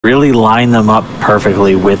really line them up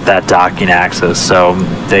perfectly with that docking axis. So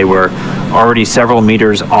they were already several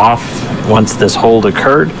meters off once this hold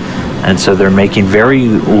occurred, and so they're making very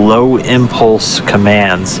low impulse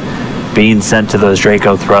commands being sent to those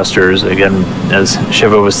Draco thrusters. Again, as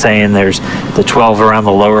Shiva was saying, there's the 12 around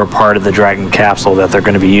the lower part of the Dragon capsule that they're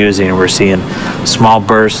going to be using, and we're seeing small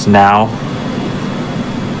bursts now.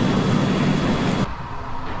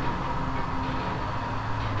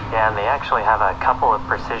 Yeah, and they actually have a couple of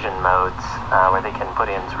precision modes where they can put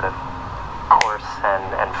in sort of coarse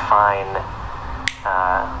and fine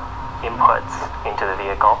inputs into the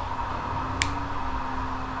vehicle.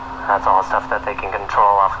 That's all stuff that they can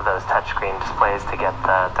control off of those touchscreen displays to get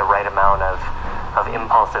the right amount of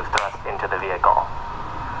impulsive thrust into the vehicle.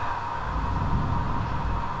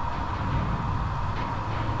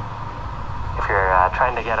 If you're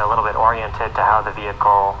trying to get a little bit oriented to how the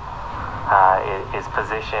vehicle is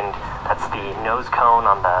positioned, that's the nose cone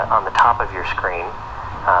on the top of your screen.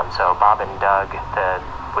 So Bob and Doug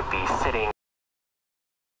would be sitting.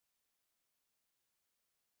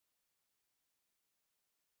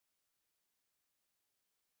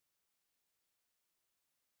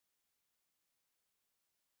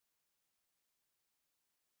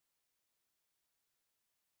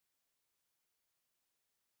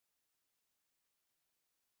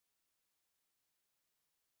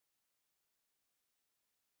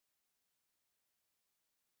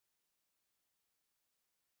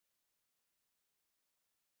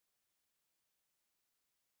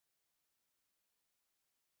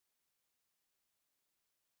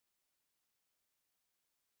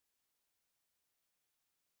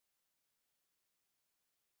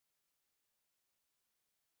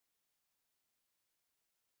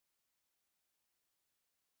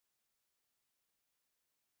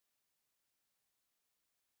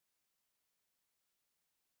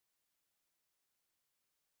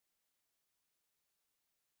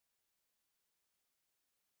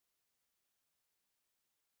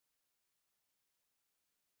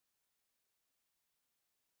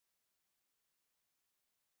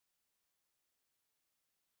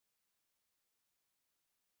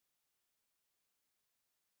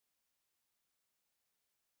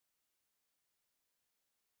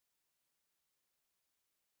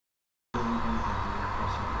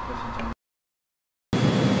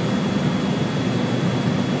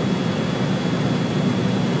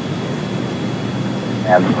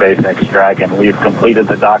 And SpaceX Dragon, we've completed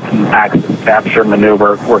the docking axis capture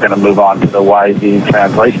maneuver. We're going to move on to the YZ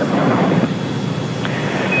translation.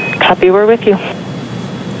 Copy, we're with you.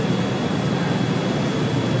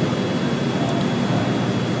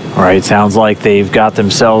 All right, sounds like they've got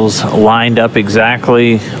themselves lined up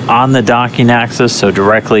exactly on the docking axis, so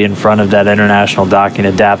directly in front of that international docking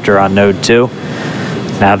adapter on node 2.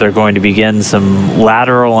 Now they're going to begin some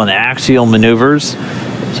lateral and axial maneuvers.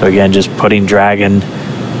 So again, just putting Dragon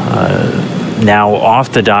now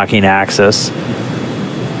off the docking axis,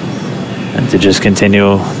 and to just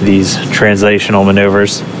continue these translational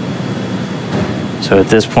maneuvers. So at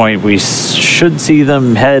this point, we should see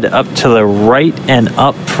them head up to the right and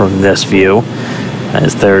up from this view,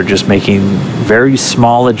 as they're just making very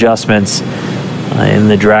small adjustments in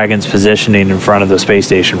the Dragon's positioning in front of the space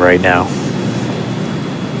station right now.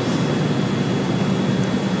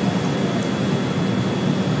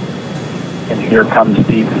 And here comes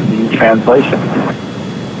the translation.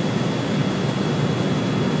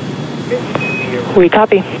 We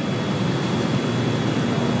copy.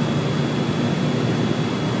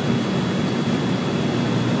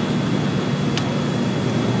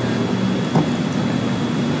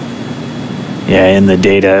 Yeah, in the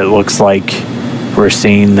data, it looks like we're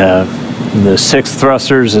seeing the 6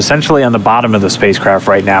 thrusters essentially on the bottom of the spacecraft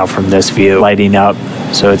right now from this view, lighting up.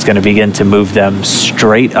 So it's going to begin to move them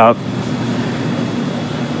straight up.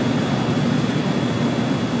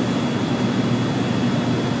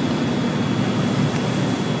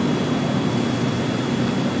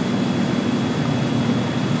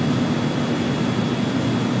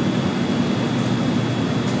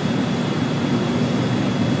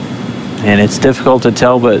 And it's difficult to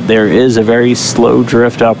tell, but there is a very slow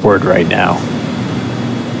drift upward right now.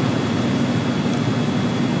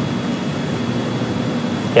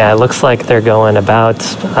 Yeah, it looks like they're going about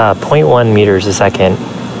 0.1 meters a second,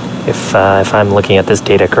 if I'm looking at this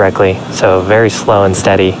data correctly. So very slow and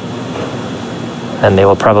steady. And they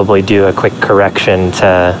will probably do a quick correction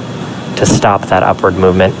to stop that upward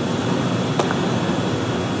movement.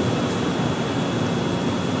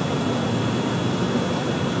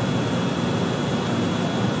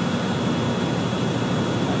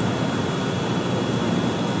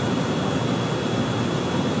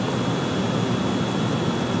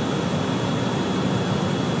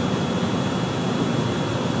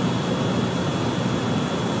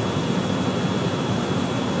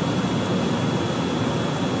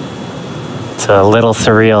 It's a little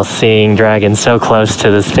surreal seeing Dragon so close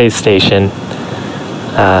to the space station.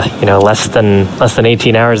 Less than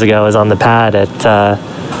 18 hours ago, I was on the pad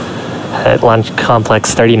at Launch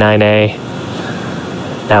Complex 39A.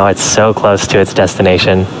 Now it's so close to its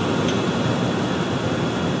destination.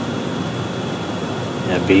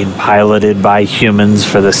 And being piloted by humans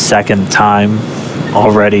for the second time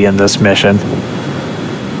already in this mission.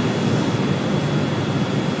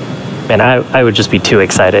 And I would just be too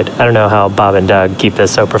excited. I don't know how Bob and Doug keep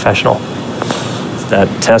this so professional. It's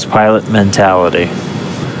that test pilot mentality.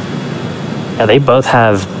 Yeah, they both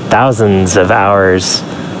have thousands of hours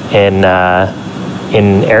in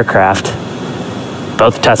aircraft.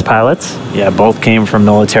 Both test pilots? Yeah, both came from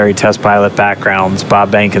military test pilot backgrounds.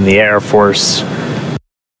 Bob Behnken, the Air Force.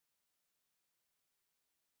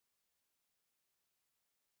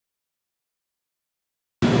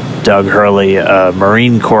 Doug Hurley, a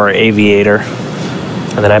Marine Corps aviator.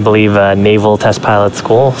 And then I believe Naval Test Pilot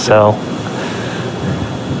School, so.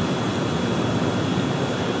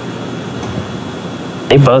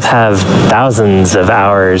 They both have thousands of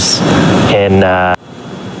hours in a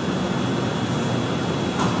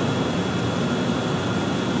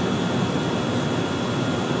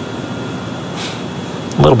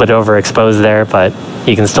little bit overexposed there, but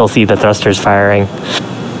you can still see the thrusters firing.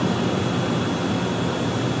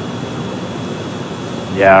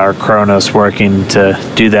 Yeah, our Kronos working to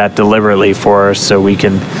do that deliberately for us so we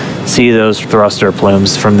can see those thruster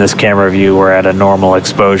plumes from this camera view. We're at a normal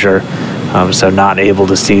exposure, so not able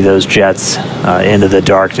to see those jets into the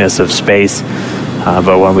darkness of space.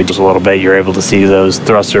 But when we just a little bit, you're able to see those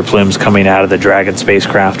thruster plumes coming out of the Dragon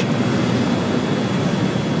spacecraft.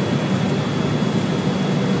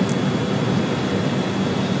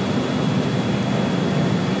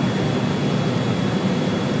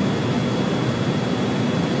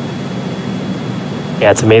 Yeah,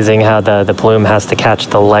 it's amazing how the plume has to catch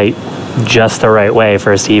the light just the right way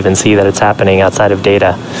for us to even see that it's happening outside of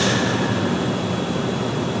data.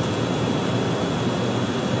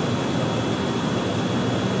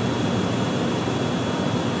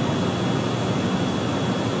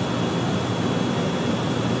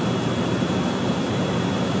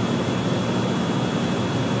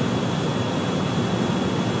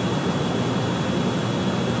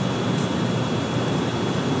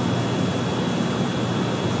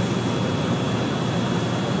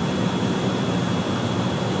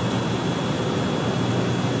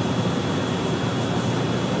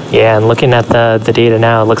 Yeah, and looking at the data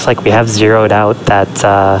now, it looks like we have zeroed out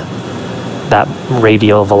that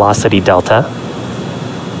radial velocity delta.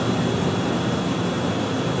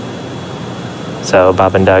 So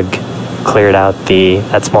Bob and Doug cleared out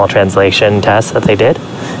that small translation test that they did.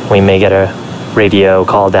 We may get a radio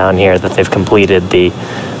call down here that they've completed the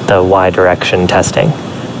Y direction testing.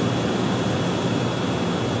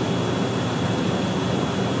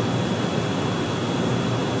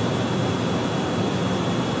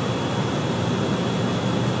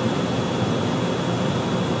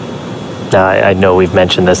 Now, I know we've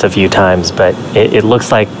mentioned this a few times, but it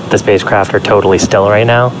looks like the spacecraft are totally still right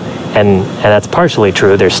now, and that's partially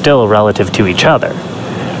true. They're still relative to each other.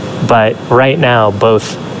 But right now,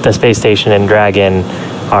 both the space station and Dragon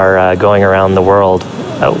are going around the world,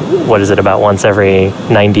 what is it, about once every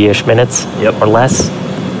 90-ish minutes? Yep. Or less?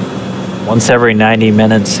 Once every 90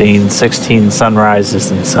 minutes, seeing 16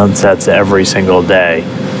 sunrises and sunsets every single day.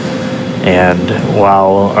 And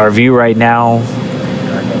while our view right now,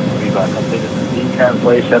 completed the Z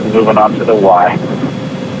translation, moving on to the Y.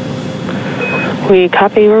 We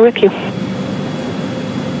copy, we're with you.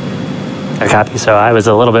 I copy, so I was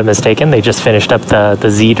a little bit mistaken. They just finished up the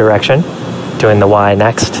Z direction, doing the Y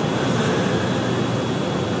next.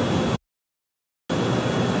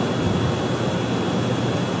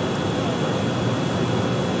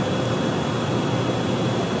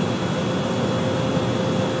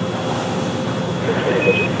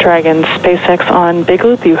 Dragon SpaceX on Big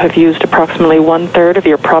Loop, you have used approximately 1/3 of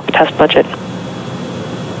your prop test budget.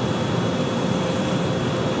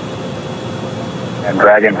 And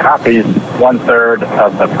Dragon copies 1/3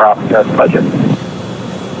 of the prop test budget.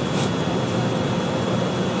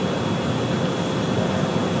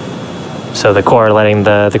 So the Corps letting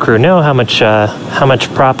the crew know how much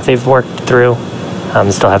prop they've worked through.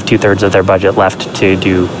 Still have 2/3 of their budget left to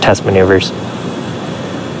do test maneuvers.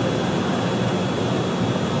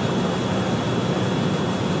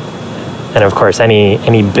 And of course,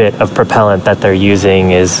 any bit of propellant that they're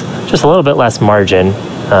using is just a little bit less margin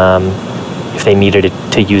if they needed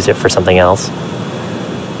to use it for something else.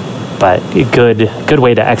 But a good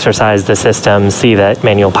way to exercise the system, see that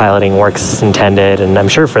manual piloting works as intended, and I'm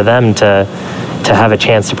sure for them to to have a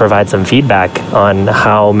chance to provide some feedback on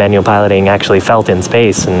how manual piloting actually felt in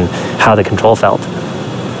space and how the control felt.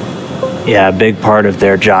 Yeah, a big part of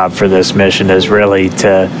their job for this mission is really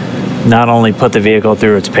to not only put the vehicle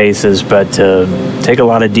through its paces, but to take a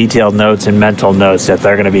lot of detailed notes and mental notes that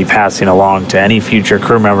they're going to be passing along to any future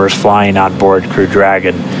crew members flying on board Crew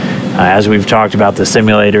Dragon. As we've talked about, the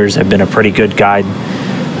simulators have been a pretty good guide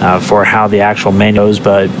for how the actual manual goes,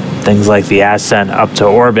 but things like the ascent up to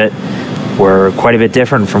orbit were quite a bit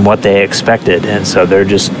different from what they expected, and so they're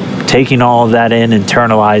just taking all of that in,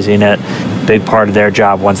 internalizing it. Big part of their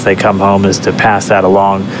job once they come home is to pass that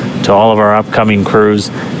along to all of our upcoming crews,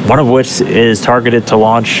 one of which is targeted to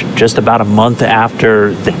launch just about a month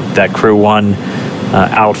after that Crew 1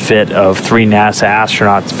 outfit of 3 NASA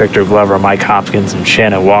astronauts, Victor Glover, Mike Hopkins, and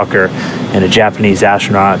Shannon Walker, and a Japanese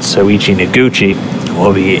astronaut, Soichi Noguchi.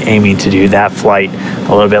 We'll be aiming to do that flight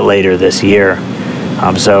a little bit later this year.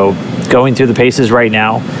 So going through the paces right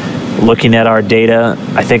now, looking at our data,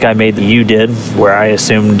 I think I made you did, where I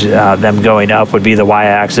assumed them going up would be the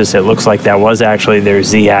y-axis. It looks like that was actually their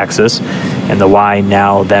z-axis, and the y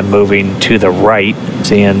now them moving to the right.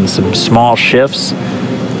 Seeing some small shifts.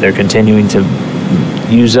 They're continuing to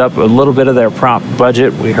use up a little bit of their prop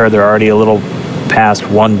budget. We heard they're already a little past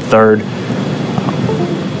 1/3.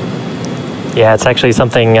 Yeah, it's actually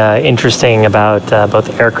something interesting about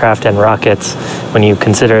both aircraft and rockets. When you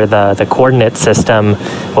consider the coordinate system,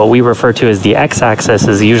 what we refer to as the x-axis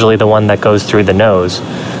is usually the one that goes through the nose.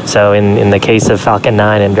 So in the case of Falcon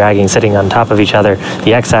 9 and Dragon sitting on top of each other,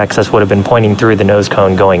 the x-axis would have been pointing through the nose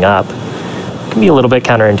cone going up. It can be a little bit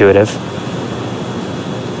counterintuitive.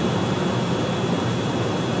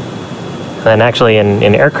 And then actually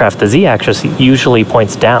in aircraft, the z-axis usually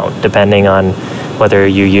points down, depending on whether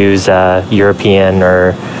you use European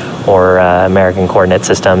or American coordinate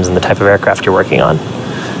systems and the type of aircraft you're working on.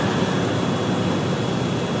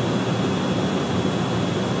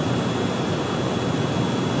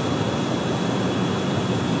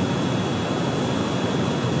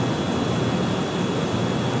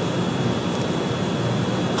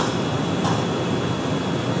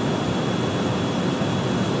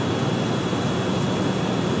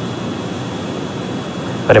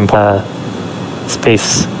 But in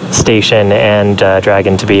Space Station and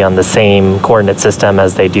Dragon to be on the same coordinate system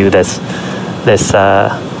as they do this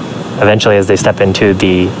eventually as they step into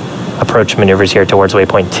the approach maneuvers here towards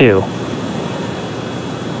waypoint 2.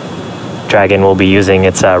 Dragon will be using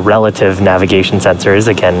its relative navigation sensors,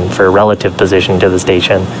 again for relative position to the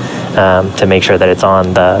station, to make sure that it's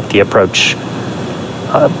on the approach,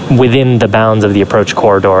 within the bounds of the approach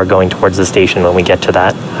corridor going towards the station when we get to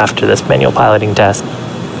that after this manual piloting test.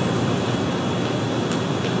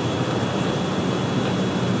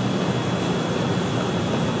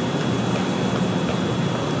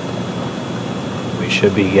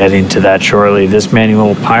 Should be getting to that shortly. This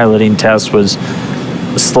manual piloting test was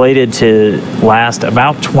slated to last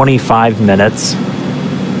about 25 minutes.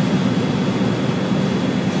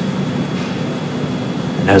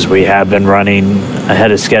 As we have been running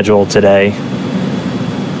ahead of schedule today,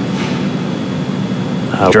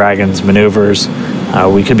 Dragon's maneuvers,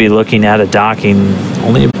 we could be looking at a docking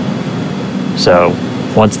only. So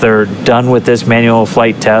once they're done with this manual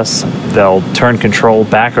flight test, they'll turn control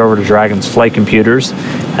back over to Dragon's flight computers,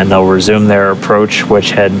 and they'll resume their approach,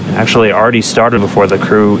 which had actually already started before the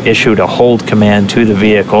crew issued a hold command to the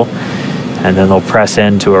vehicle. And then they'll press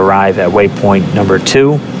in to arrive at waypoint number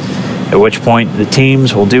 2, at which point the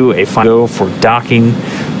teams will do a final go for docking.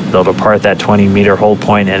 They'll depart that 20-meter hold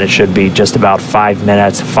point, and it should be just about 5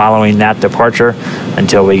 minutes following that departure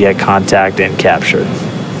until we get contact and captured.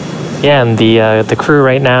 Yeah, and the crew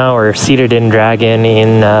right now are seated in Dragon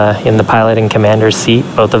in the pilot and commander's seat.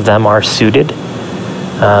 Both of them are suited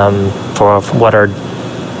for what are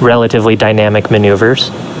relatively dynamic maneuvers.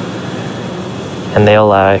 And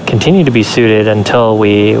they'll continue to be suited until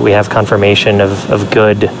we have confirmation of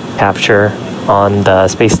good capture on the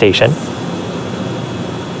space station.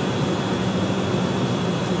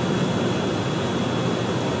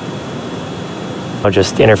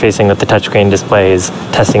 Just interfacing with the touchscreen displays,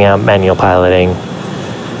 testing out manual piloting.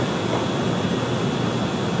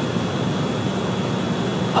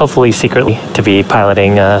 Hopefully secretly to be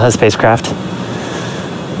piloting a spacecraft.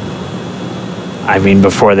 I mean,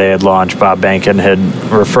 before they had launched, Bob Behnken had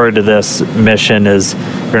referred to this mission as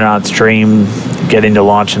astronaut's dream, getting to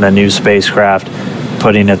launch in a new spacecraft,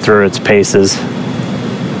 putting it through its paces.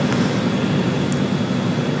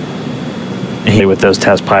 With those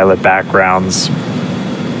test pilot backgrounds,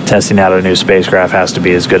 testing out a new spacecraft has to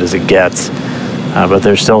be as good as it gets. But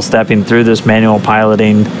they're still stepping through this manual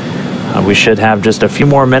piloting. We should have just a few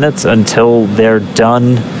more minutes until they're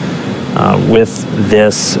done with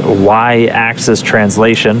this Y-axis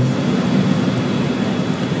translation.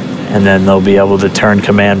 And then they'll be able to turn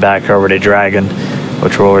command back over to Dragon,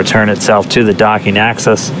 which will return itself to the docking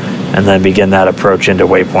axis and then begin that approach into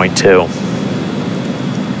waypoint 2.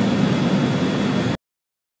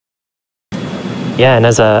 Yeah, and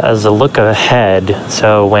as a look ahead,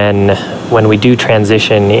 so when we do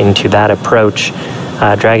transition into that approach,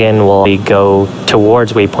 Dragon will go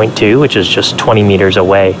towards waypoint 2, which is just 20 meters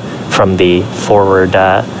away from the forward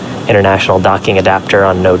international docking adapter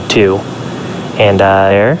on node 2. And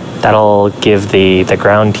that'll give the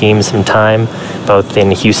ground team some time, both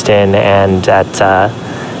in Houston and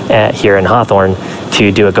here in Hawthorne,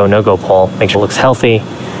 to do a go-no-go poll, make sure it looks healthy,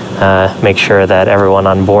 make sure that everyone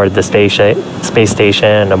on board the space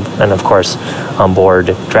station and of course on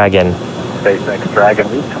board Dragon. SpaceX Dragon,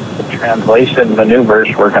 we've come to translation maneuvers.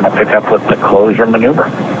 We're going to pick up with the closure maneuver.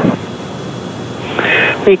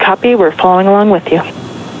 We copy. We're following along with you.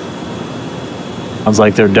 Sounds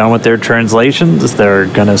like they're done with their translations. They're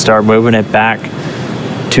going to start moving it back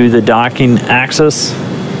to the docking axis,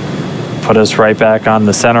 put us right back on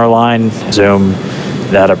the center line, zoom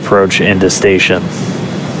that approach into station.